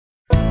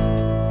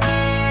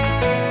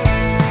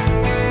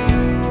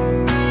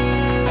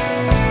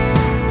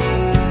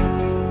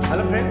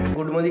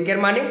Modicare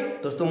morning.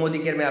 दोस्तों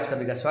मोदीकेयर में आप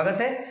सभी का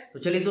स्वागत है। तो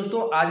चलिए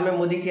दोस्तों, आज मैं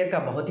मोदीकेयर का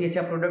बहुत ही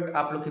अच्छा प्रोडक्ट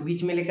आप लोग के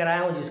बीच में लेकर आया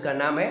हूं, जिसका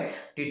नाम है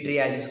टी ट्री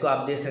ऑयल, जिसको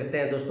आप देख सकते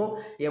हैं दोस्तों।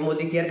 ये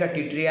मोदीकेयर का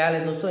टी ट्री ऑयल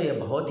है दोस्तों। ये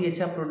बहुत ही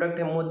अच्छा प्रोडक्ट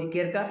है,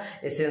 मोदीकेयर का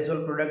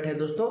एसेंशियल प्रोडक्ट है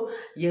दोस्तों।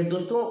 यह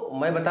दोस्तों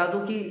मैं बता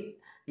दूं कि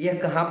यह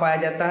कहाँ पाया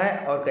जाता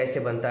है और कैसे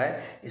बनता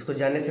है। इसको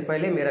जानने से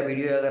पहले मेरा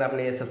वीडियो अगर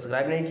आपने ये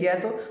सब्सक्राइब नहीं किया है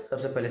तो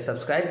सबसे पहले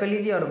सब्सक्राइब कर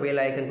लीजिए और बेल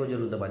आइकन को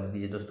जरूर दबा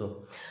दीजिए दोस्तों।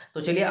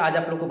 तो चलिए आज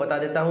आप लोग को बता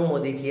देता हूँ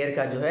मोदीकेयर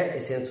का जो है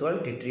एसेंशियल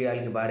टी ट्री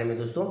ऑयल के बारे में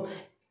दोस्तों।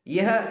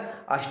 यह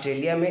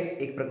ऑस्ट्रेलिया में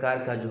एक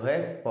प्रकार का जो है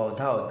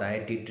पौधा होता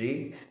है टी ट्री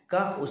का,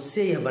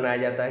 उससे यह बनाया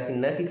जाता है कि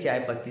न कि चाय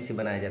पत्ती से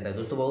बनाया जाता है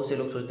दोस्तों। बहुत से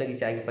लोग सोचते हैं कि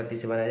चाय की पत्ती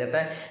से बनाया जाता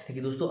है,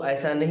 लेकिन दोस्तों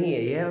ऐसा नहीं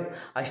है। यह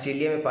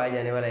ऑस्ट्रेलिया में पाया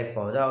जाने वाला एक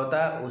पौधा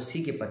होता है,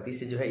 उसी की पत्ती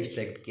से जो है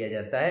एक्सट्रैक्ट किया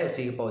जाता है,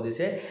 उसी के पौधे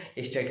से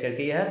एक्सट्रैक्ट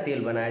करके यह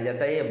तेल बनाया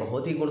जाता है। यह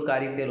बहुत ही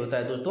गुणकारी तेल होता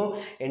है दोस्तों।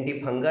 एंटी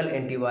फंगल,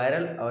 एंटी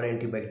वायरल और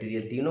एंटी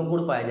बैक्टीरियल तीनों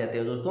गुण पाए जाते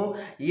हैं दोस्तों।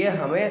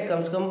 यह हमें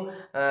कम से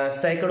कम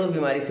सैकड़ों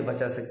बीमारी से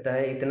बचा सकता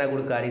है, इतना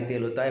गुणकारी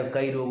तेल होता है।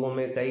 कई रोगों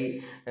में, कई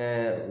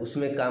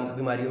उसमें काम,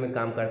 बीमारियों में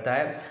काम करता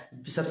है।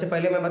 सबसे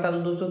पहले मैं बता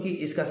दूं दोस्तों कि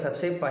इसका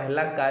सबसे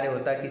पहला कार्य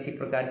होता है, किसी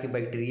प्रकार की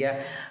बैक्टीरिया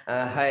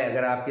है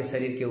अगर आपके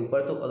शरीर के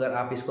ऊपर, तो अगर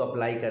आप इसको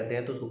अप्लाई करते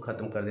हैं तो उसको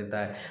खत्म कर देता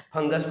है।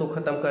 फंगस को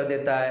खत्म कर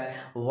देता है,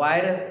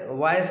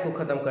 वायरस को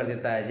खत्म कर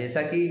देता है।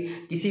 जैसा कि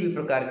किसी भी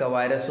प्रकार का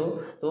वायरस हो,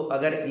 तो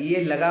अगर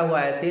ये लगा हुआ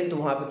है तेल तो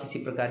वहाँ पे किसी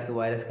प्रकार के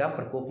वायरस का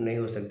प्रकोप नहीं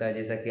हो सकता है।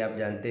 जैसा कि आप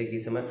जानते हैं कि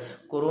इस समय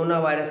कोरोना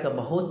वायरस का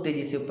बहुत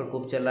तेजी से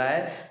प्रकोप चल रहा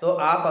है, तो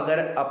आप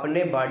अगर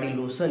अपने बॉडी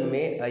लोशन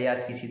में या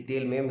किसी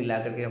तेल में मिला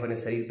करके अपने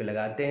शरीर पे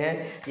लगाते हैं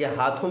या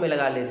हाथों में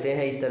लगा लेते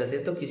हैं इस तरह से,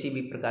 तो किसी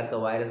भी प्रकार का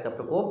वायरस का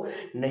प्रकोप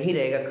नहीं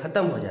रहेगा,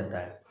 खत्म हो जाता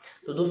है।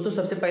 तो दोस्तों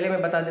सबसे पहले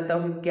मैं बता देता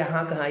हूँ कि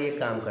कहाँ कहाँ ये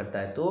काम करता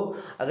है। तो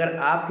अगर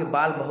आपके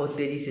बाल बहुत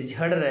तेजी से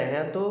झड़ रहे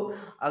हैं, तो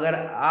अगर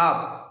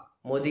आप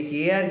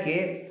मोदीकेयर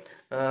के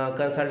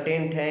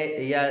कंसल्टेंट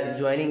हैं या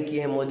ज्वाइनिंग किए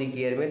हैं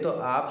मोदीकेयर में, तो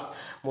आप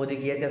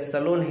मोदीकेयर का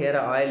सैलोन हेयर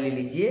ऑयल ले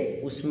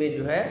लीजिए। उसमें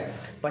जो है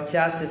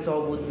 50 से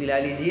 100 बूंद मिला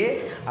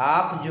लीजिए।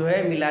 आप जो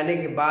है मिलाने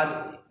के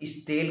बाद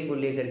इस तेल को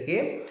लेकर के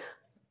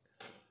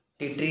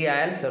tea tree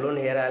oil salon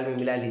hair oil में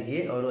मिला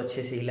लीजिए और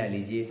अच्छे से हिला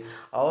लीजिए।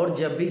 और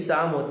जब भी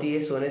शाम होती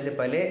है सोने से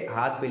पहले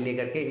हाथ पे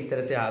लेकर के इस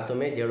तरह से हाथों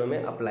में, जड़ों में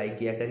अप्लाई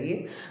किया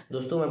करिए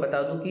दोस्तों। मैं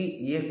बता दूं कि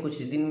ये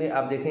कुछ दिन में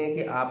आप देखेंगे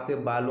कि आपके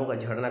बालों का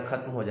झड़ना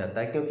खत्म हो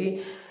जाता है, क्योंकि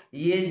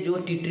ये जो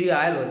टी ट्री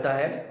ऑयल होता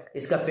है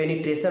इसका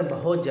पेनिट्रेशन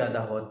बहुत ज़्यादा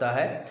होता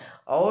है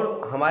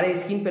और हमारे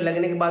स्किन पे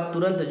लगने के बाद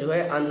तुरंत जो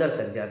है अंदर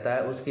तक जाता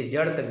है, उसके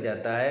जड़ तक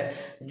जाता है।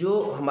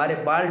 जो हमारे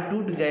बाल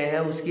टूट गए हैं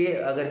उसके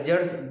अगर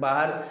जड़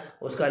बाहर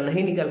उसका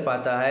नहीं निकल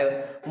पाता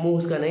है, मुंह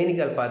उसका नहीं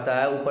निकल पाता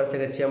है, ऊपर से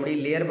अगर चमड़ी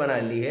लेयर बना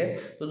ली है,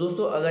 तो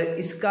दोस्तों अगर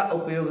इसका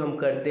उपयोग हम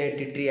करते हैं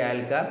टी ट्री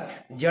ऑयल का,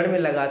 जड़ में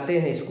लगाते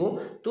हैं इसको,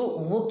 तो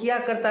वो क्या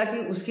करता है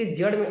कि उसके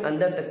जड़ में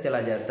अंदर तक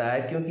चला जाता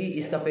है। क्योंकि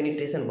इसका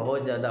पेनिट्रेशन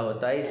बहुत ज़्यादा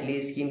होता है,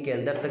 इसलिए स्किन के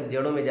अंदर तक,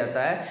 जड़ों में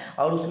जाता है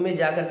और उसमें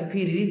जाकर के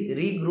फिर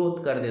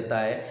रीग्रोथ कर देता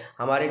है,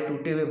 हमारे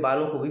टूटे हुए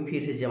बालों को भी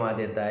फिर से जमा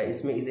देता है।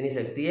 इसमें इतनी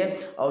शक्ति है।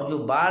 और जो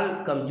बाल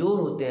कमज़ोर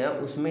होते हैं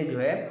उसमें जो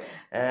है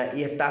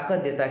यह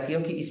ताकत देता है,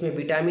 क्योंकि इसमें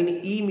विटामिन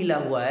ई मिला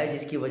हुआ है,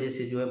 जिसकी वजह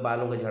से जो है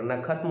बालों का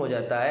झड़ना खत्म हो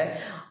जाता है।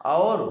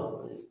 और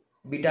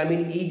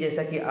विटामिन ई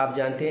जैसा कि आप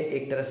जानते हैं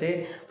एक तरह से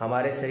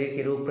हमारे शरीर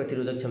के रोग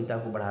प्रतिरोधक क्षमता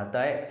को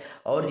बढ़ाता है।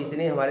 और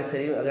जितने हमारे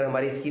शरीर, अगर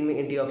हमारी स्किन में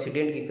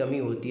एंटीऑक्सीडेंट की कमी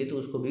होती है तो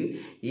उसको भी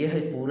यह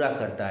पूरा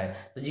करता है,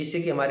 तो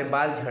जिससे कि हमारे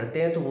बाल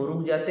झड़ते हैं तो वो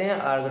रुक जाते हैं,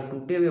 और अगर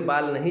टूटे हुए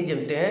बाल नहीं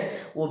जमते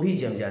हैं वो भी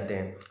जम जाते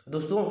हैं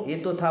दोस्तों। ये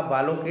तो था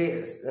बालों के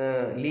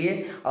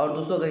लिए। और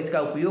दोस्तों अगर इसका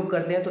उपयोग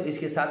करते हैं तो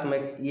इसके साथ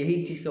मैं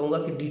यही चीज़ कहूँगा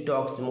कि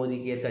डिटॉक्स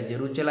मोदीकेयर का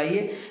जरूर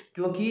चलाइए,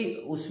 क्योंकि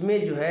उसमें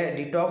जो है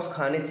डिटॉक्स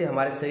खाने से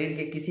हमारे शरीर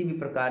के किसी भी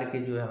प्रकार के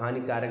जो है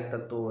हानिकारक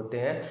तत्व होते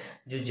हैं,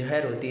 जो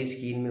जहर होती है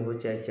स्किन में हो,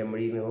 चाहे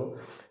चमड़ी में हो,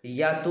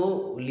 या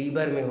तो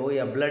लीवर में हो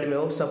या ब्लड में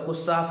हो, सबको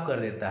साफ कर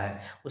देता है।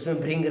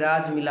 उसमें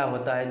भृंगराज मिला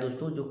होता है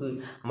दोस्तों, जो कि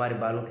हमारे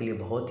बालों के लिए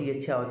बहुत ही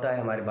अच्छा होता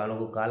है, हमारे बालों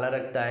को काला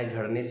रखता है,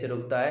 झड़ने से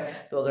रोकता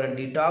है। तो अगर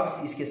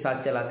डिटॉक्स इसके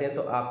साथ चलाते हैं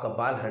तो आपका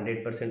बाल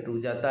 100%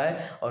 रुक जाता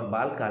है और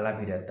बाल काला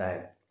भी रहता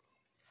है।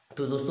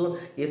 तो दोस्तों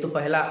ये तो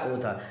पहला वो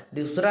था।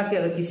 दूसरा कि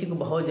अगर किसी को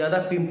बहुत ज़्यादा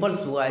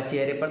पिंपल्स हुआ है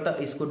चेहरे पर, तो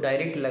इसको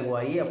डायरेक्ट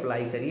लगवाइए,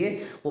 अप्लाई करिए,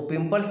 वो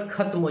पिंपल्स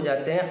खत्म हो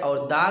जाते हैं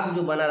और दाग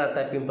जो बना रहता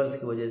है पिंपल्स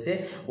की वजह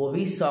से वो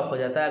भी सॉफ्ट हो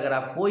जाता है। अगर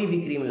आप कोई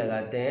भी क्रीम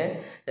लगाते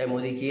हैं, चाहे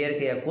मोदीकेयर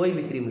के या कोई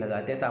भी क्रीम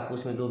लगाते हैं, तो आप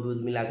उसमें 2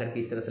 बूंद मिला करके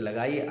इस तरह से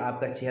लगाइए,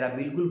 आपका चेहरा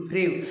बिल्कुल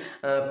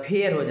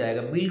फेयर हो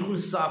जाएगा,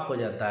 बिल्कुल साफ हो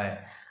जाता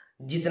है।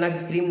 जितना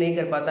कि क्रीम नहीं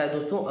कर पाता है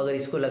दोस्तों, अगर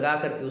इसको लगा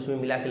करके उसमें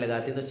मिला के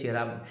लगाते हैं तो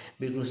चेहरा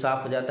बिल्कुल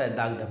साफ हो जाता है,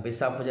 दाग धब्बे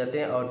साफ हो जाते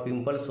हैं, और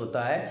पिंपल्स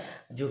होता है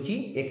जो कि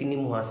एक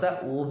मुहासा,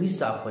 वो भी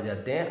साफ हो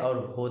जाते हैं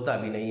और होता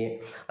भी नहीं है।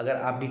 अगर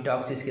आप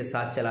डिटॉक्स इसके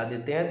साथ चला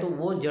देते हैं तो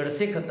वो जड़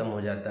से खत्म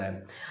हो जाता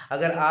है।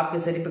 अगर आपके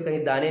शरीर पर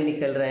कहीं दाने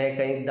निकल रहे हैं,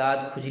 कहीं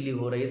दांत खुजली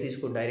हो रही है, तो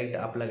इसको डायरेक्ट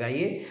आप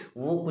लगाइए,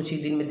 वो कुछ ही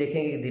दिन में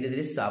देखेंगे कि धीरे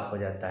धीरे साफ हो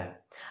जाता है।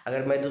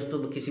 अगर मैं दोस्तों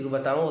किसी को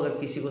बताऊं, अगर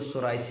किसी को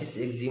सोराइसिस,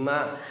 एक्जिमा,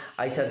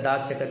 ऐसा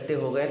दाग चकत्ते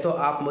हो गए तो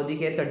आप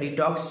मोदिकेयर का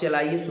डिटॉक्स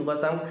चलाइए। सुबह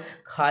शाम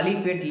खाली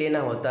पेट लेना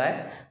होता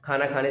है,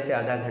 खाना खाने से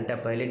आधा घंटा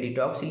पहले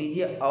डिटॉक्स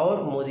लीजिए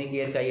और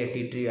मोदिकेयर का ये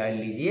टी ट्री ऑयल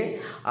लीजिए।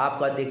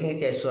 आपका देखेंगे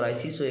चाहे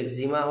सोराइसिस हो,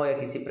 एक्जिमा हो या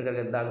किसी प्रकार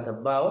का दाग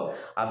धब्बा हो,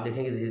 आप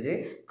देखेंगे धीरे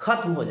धीरे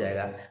खत्म हो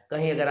जाएगा।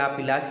 कहीं अगर आप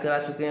इलाज करा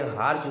चुके हैं,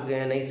 हार चुके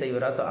हैं, नहीं सही हो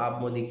रहा, तो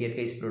आप मोदिकेयर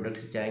के इस प्रोडक्ट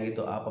से जाएंगे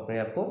तो आप अपने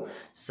आप को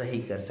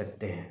सही कर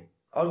सकते हैं।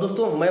 और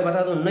दोस्तों मैं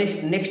बता दूं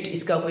नेक्स्ट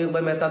इसका उपयोग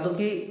मैं बता दूं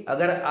कि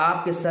अगर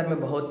आपके सर में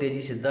बहुत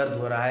तेजी से दर्द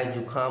हो रहा है,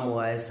 जुकाम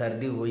हुआ है,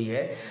 सर्दी हुई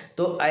है,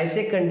 तो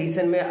ऐसे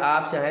कंडीशन में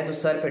आप चाहें तो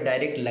सर पे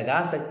डायरेक्ट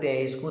लगा सकते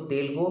हैं इसको,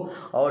 तेल को,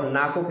 और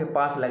नाकों के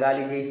पास लगा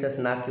लीजिए, इस तरह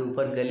से नाक के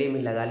ऊपर गले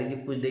में लगा लीजिए।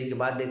 कुछ देर के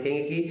बाद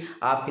देखेंगे कि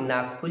आपकी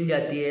नाक खुल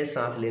जाती है,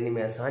 सांस लेने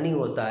में आसानी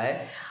होता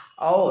है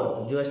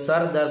और जो है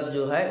सर दर्द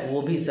जो है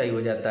वो भी सही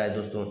हो जाता है।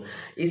 दोस्तों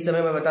इस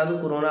समय मैं बता दूं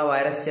कोरोना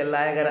वायरस चल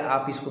रहा है, अगर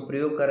आप इसको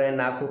प्रयोग कर रहे हैं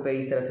नाकों पे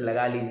इस तरह से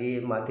लगा लीजिए,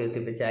 माथे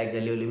उथे पे चाहे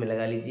गले उले में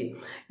लगा लीजिए।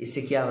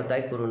 इससे क्या होता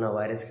है, कोरोना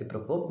वायरस के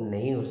प्रकोप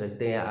नहीं हो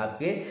सकते हैं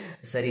आपके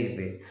शरीर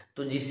पे।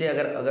 तो जिससे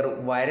अगर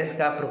वायरस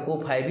का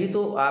प्रकोप है भी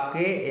तो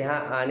आपके यहाँ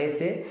आने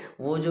से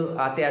वो जो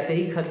आते आते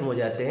ही खत्म हो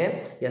जाते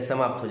हैं या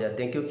समाप्त हो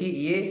जाते हैं, क्योंकि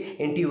ये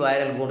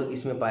एंटीवायरल गुण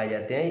इसमें पाए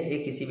जाते हैं। ये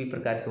किसी भी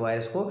प्रकार के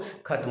वायरस को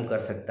खत्म कर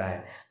सकता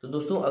है। तो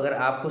दोस्तों अगर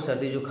आपको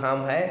सर्दी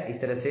जुकाम है,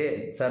 इस तरह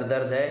से सर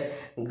दर्द है,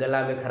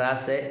 गला में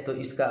खराश है, तो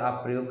इसका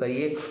आप प्रयोग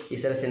करिए।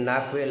 इस तरह से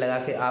नाक पे लगा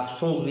के आप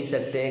सूंघ भी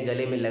सकते हैं,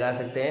 गले में लगा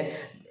सकते हैं।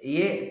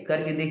 ये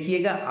करके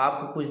देखिएगा,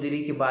 आपको कुछ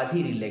देरी के बाद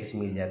ही रिलैक्स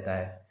मिल जाता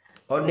है।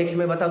 और नेक्स्ट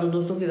मैं बता दूं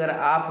दोस्तों कि अगर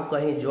आप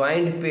कहीं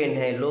ज्वाइंट पेन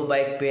है, लो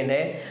बैक पेन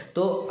है,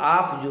 तो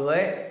आप जो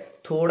है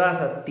थोड़ा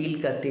सा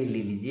तिल का तेल ले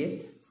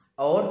लीजिए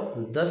और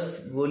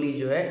 10 गोली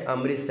जो है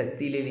अमृत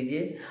शक्ति ले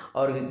लीजिए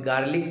और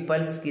गार्लिक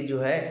पल्स की जो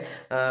है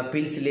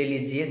पिल्स ले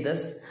लीजिए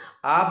 10।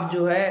 आप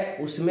जो है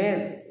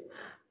उसमें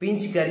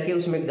पिंच करके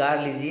उसमें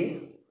गार लीजिए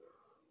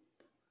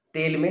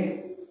तेल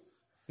में,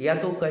 या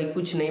तो कहीं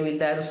कुछ नहीं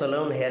मिलता है तो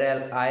सलोन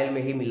हेयर ऑयल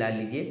में ही मिला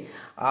लीजिए।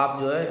 आप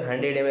जो है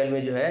 100 ml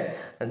में जो है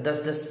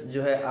 10-10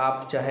 जो है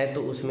आप चाहें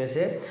तो उसमें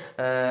से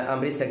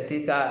अमृत शक्ति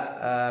का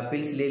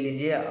पिल्स ले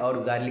लीजिए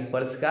और गार्लिक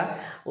पल्स का,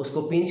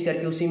 उसको पिंच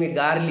करके उसी में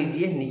गार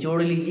लीजिए,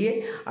 निचोड़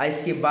लीजिए। और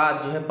इसके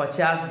बाद जो है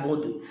 50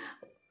 बूंद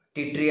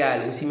टी ट्री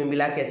ऑयल उसी में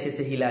मिला के अच्छे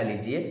से हिला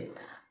लीजिए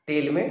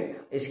तेल में।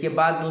 इसके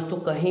बाद दोस्तों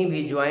कहीं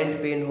भी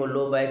ज्वाइंट पेन हो,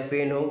 लो बैक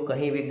पेन हो,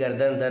 कहीं भी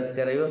गर्दन दर्द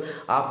कर रही हो,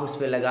 आप उस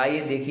पर लगाइए,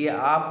 देखिए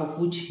आपको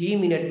कुछ ही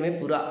मिनट में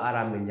पूरा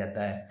आराम मिल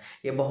जाता है।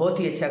 ये बहुत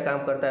ही अच्छा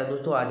काम करता है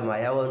दोस्तों,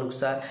 आजमाया हुआ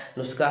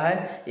नुस्खा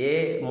है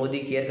ये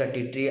मोदिकेयर का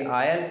टी ट्री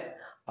ऑयल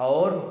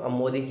और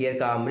मोदिकेयर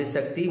का अमृत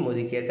शक्ति,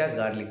 मोदिकेयर का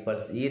गार्लिक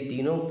पल्स, ये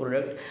तीनों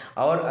प्रोडक्ट।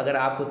 और अगर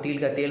आपको तिल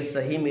का तेल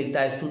सही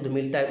मिलता है, शुद्ध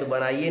मिलता है तो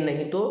बनाइए,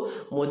 नहीं तो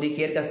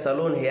मोदिकेयर का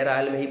सलोन हेयर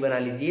ऑयल में ही बना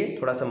लीजिए।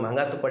 थोड़ा सा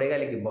महंगा तो पड़ेगा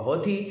लेकिन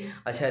बहुत ही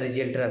अच्छा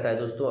रिजल्ट रहता है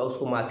दोस्तों। और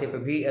उसको माथे पे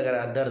भी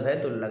अगर दर्द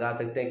है तो लगा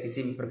सकते हैं,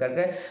 किसी भी प्रकार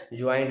का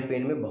ज्वाइंट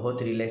पेन में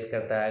बहुत रिलैक्स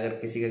करता है। अगर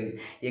किसी का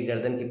ये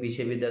गर्दन के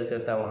पीछे भी दर्द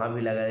करता है वहाँ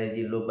भी लगा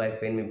लीजिए, लो बैक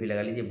पेन में भी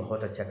लगा लीजिए,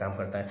 बहुत अच्छा काम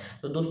करता है।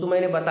 तो दोस्तों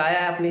मैंने बताया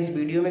है अपने इस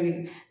वीडियो में कि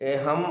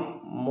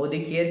हम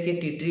मोदिकेयर के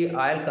टी ट्री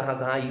ऑयल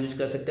कहाँ यूज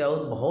कर सकते हैं,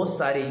 और बहुत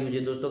सारे यूज है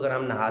दोस्तों। अगर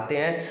हम नहाते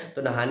हैं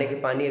तो नहाने के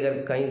पानी अगर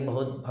कहीं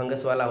बहुत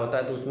फंगस वाला होता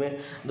है तो उसमें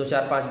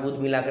 2-4-5 बूंद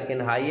मिला करके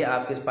नहाइए,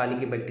 आपके पानी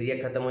की बैक्टीरिया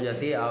खत्म हो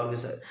जाती है और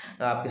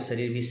आपके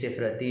शरीर भी सेफ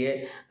रहती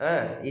है।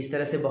 इस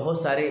तरह से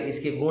बहुत सारे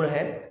इसके गुण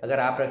हैं। अगर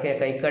आप रखें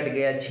कहीं कट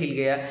गया, छिल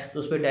गया तो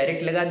उस पर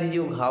डायरेक्ट लगा दीजिए,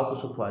 वो घाव को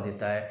सुखवा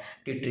देता है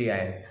टी ट्री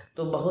ऑयल।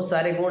 तो बहुत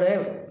सारे गुण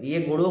हैं,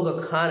 ये गुणों का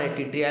खान है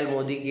टी ट्री ऑयल,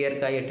 मोदिकेयर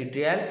का ये टी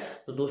ट्री ऑयल।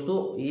 तो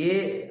दोस्तों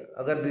ये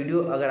अगर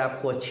वीडियो अगर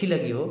आपको अच्छी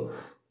लगी हो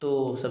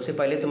तो सबसे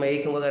पहले तो मैं यही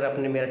कहूँगा, अगर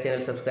आपने मेरा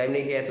चैनल सब्सक्राइब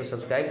नहीं किया है तो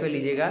सब्सक्राइब कर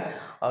लीजिएगा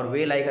और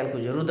बेल आइकन को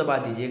जरूर दबा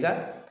दीजिएगा।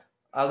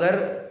 अगर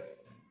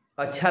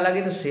अच्छा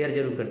लगे तो शेयर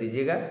जरूर कर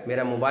दीजिएगा।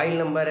 मेरा मोबाइल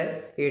नंबर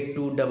है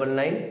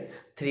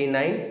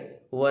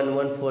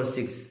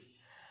 8299391146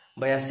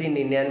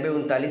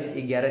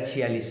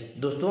 8299391146।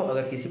 दोस्तों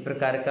अगर किसी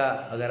प्रकार का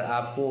अगर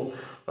आपको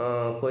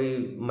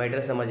कोई मैटर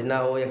समझना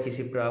हो या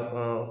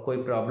कोई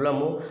प्रॉब्लम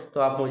हो तो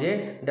आप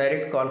मुझे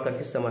डायरेक्ट कॉल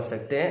करके समझ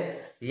सकते हैं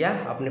या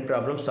अपने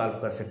प्रॉब्लम सॉल्व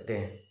कर सकते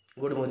हैं।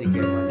 Good Modi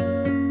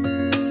care.